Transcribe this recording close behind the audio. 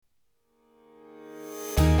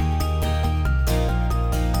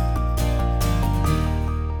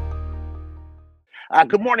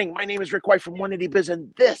Good morning. My name is Rick White from 180 Biz,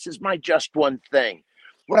 and this is my Just One Thing.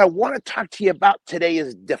 What I want to talk to you about today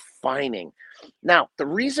is defining. Now, the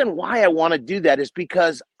reason why I want to do that is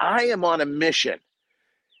because I am on a mission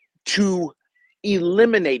to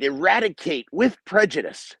eradicate with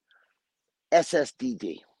prejudice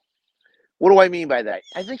SSDD. What do I mean by that?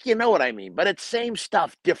 I think you know what I mean, but it's same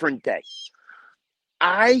stuff, different day.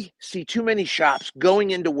 I see too many shops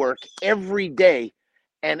going into work every day,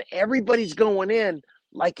 and everybody's going in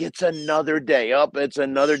like it's another day. Up, it's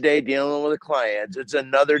another day dealing with the clients. It's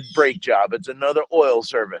another brake job. It's another oil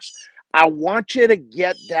service. I want you to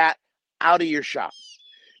get that out of your shop.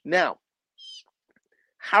 Now,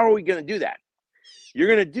 how are we going to do that? You're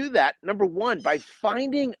going to do that, number one, by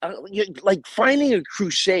finding a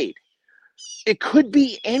crusade. It could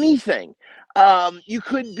be anything. You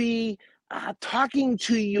could be talking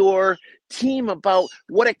to your team about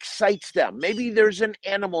what excites them. Maybe there's an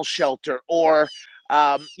animal shelter or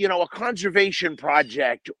a conservation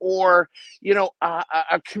project or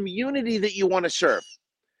a community that you want to serve.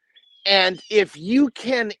 And if you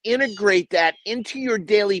can integrate that into your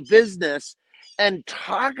daily business and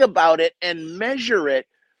talk about it and measure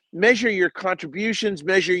your contributions,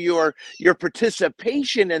 measure your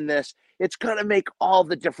participation in this, it's going to make all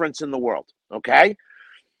the difference in the world. Okay.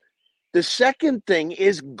 The second thing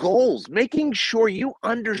is goals, making sure you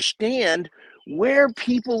understand where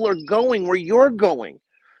people are going, where you're going.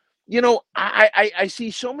 I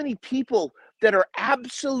see so many people that are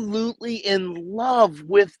absolutely in love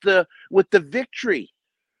with the victory,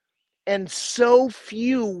 and so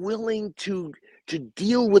few willing to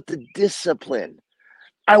deal with the discipline.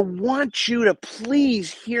 I want you to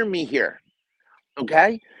please hear me here.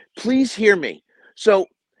 Okay? Please hear me. So,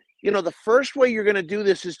 the first way you're going to do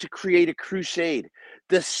this is to create a crusade.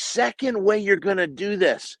 The second way you're going to do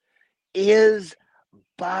this is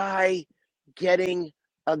by getting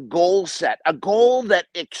a goal set, a goal that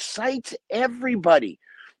excites everybody.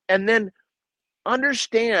 And then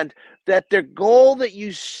understand that the goal that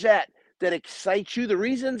you set that excites you, the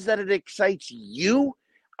reasons that it excites you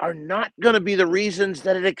are not going to be the reasons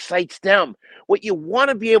that it excites them. What you want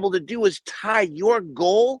to be able to do is tie your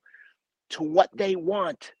goal to what they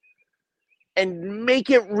want and make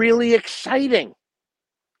it really exciting.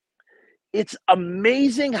 It's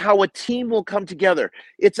amazing how a team will come together.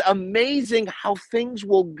 It's amazing how things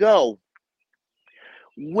will go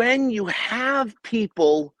when you have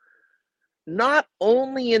people not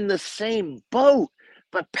only in the same boat,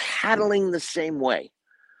 but paddling the same way.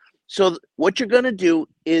 So, what you're going to do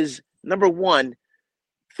is number one,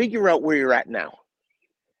 figure out where you're at now.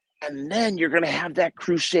 And then you're going to have that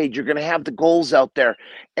crusade. You're going to have the goals out there,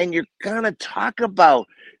 and you're going to talk about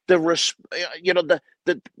what's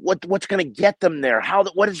going to get them there,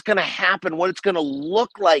 what is going to happen, what it's going to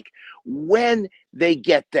look like when they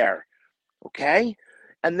get there. Okay,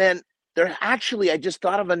 and then I just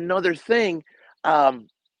thought of another thing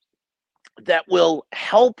that will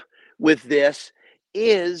help with this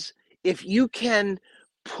is if you can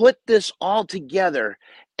put this all together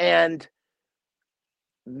and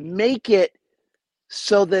make it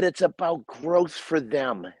so that it's about growth for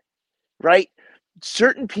them, right?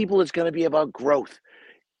 Certain people, it's going to be about growth.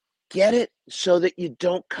 Get it so that you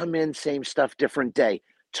don't come in same stuff, different day.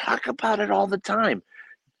 Talk about it all the time.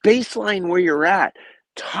 Baseline where you're at.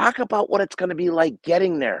 Talk about what it's going to be like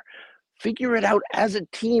getting there. Figure it out as a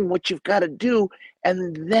team, what you've got to do,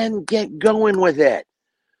 and then get going with it.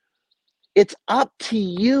 It's up to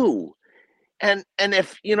you. And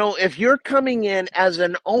if you're coming in as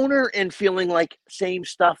an owner and feeling like same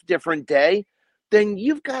stuff, different day, then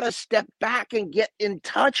you've got to step back and get in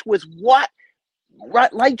touch with what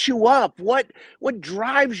lights you up, what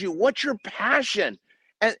drives you, what's your passion,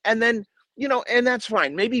 and then and that's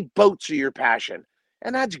fine. Maybe boats are your passion,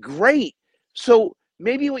 and that's great. So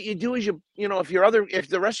maybe what you do is if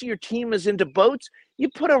the rest of your team is into boats, you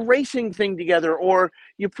put a racing thing together, or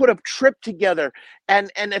you put a trip together,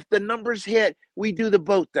 and if the numbers hit, we do the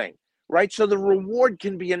boat thing, right? So the reward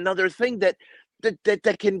can be another thing that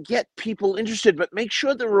can get people interested, but make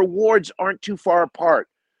sure the rewards aren't too far apart,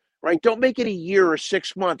 right? Don't make it a year or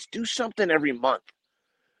 6 months. Do something every month.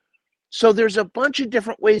 So there's a bunch of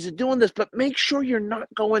different ways of doing this, but make sure you're not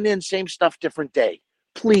going in same stuff, different day.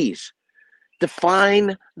 Please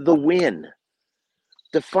define the win.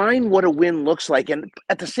 Define what a win looks like. And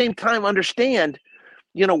at the same time, understand,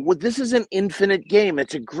 this is an infinite game.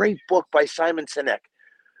 It's a great book by Simon Sinek.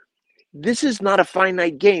 This is not a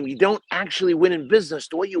finite game. You don't actually win in business.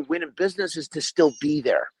 The way you win in business is to still be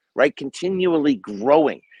there, right? Continually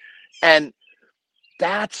growing. And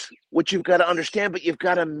that's what you've got to understand, but you've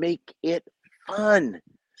got to make it fun.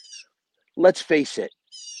 let's face it,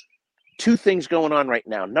 two things going on right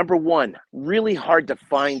now. Number one, really hard to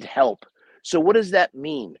find help. So what does that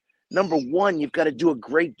mean? Number one, you've got to do a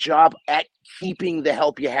great job at keeping the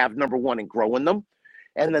help you have, number one, and growing them.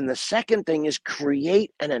 And then the second thing is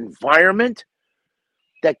create an environment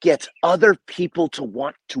that gets other people to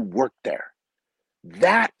want to work there.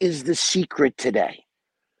 That is the secret today.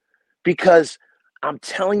 Because I'm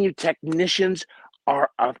telling you, technicians are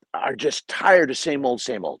just tired of same old,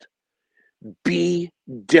 same old. Be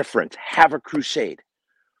different. Have a crusade,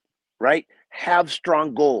 right? Have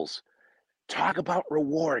strong goals. Talk about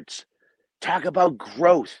rewards. Talk about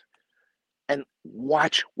growth. And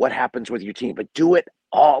watch what happens with your team. But do it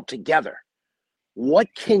all together. What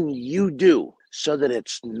can you do so that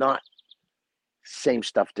it's not same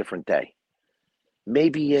stuff, different day?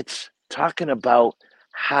 Maybe it's talking about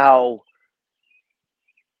how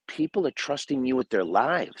people are trusting you with their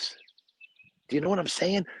lives. Do you know what I'm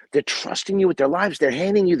saying? They're trusting you with their lives. They're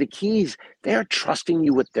handing you the keys. They're trusting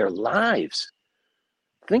you with their lives.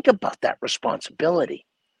 Think about that responsibility.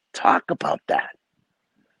 Talk about that.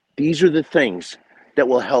 These are the things that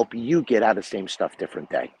will help you get out of same stuff, different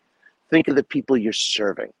day. Think of the people you're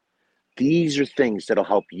serving. These are things that'll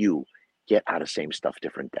help you get out of same stuff,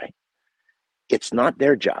 different day. It's not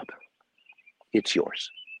their job. It's yours.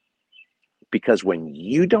 Because when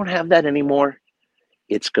you don't have that anymore,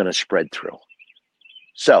 it's going to spread through.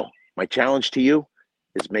 So my challenge to you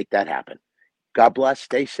is make that happen. God bless.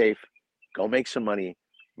 Stay safe. Go make some money.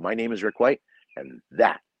 My name is Rick White, and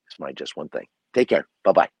that is my just one thing. Take care.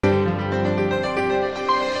 Bye-bye.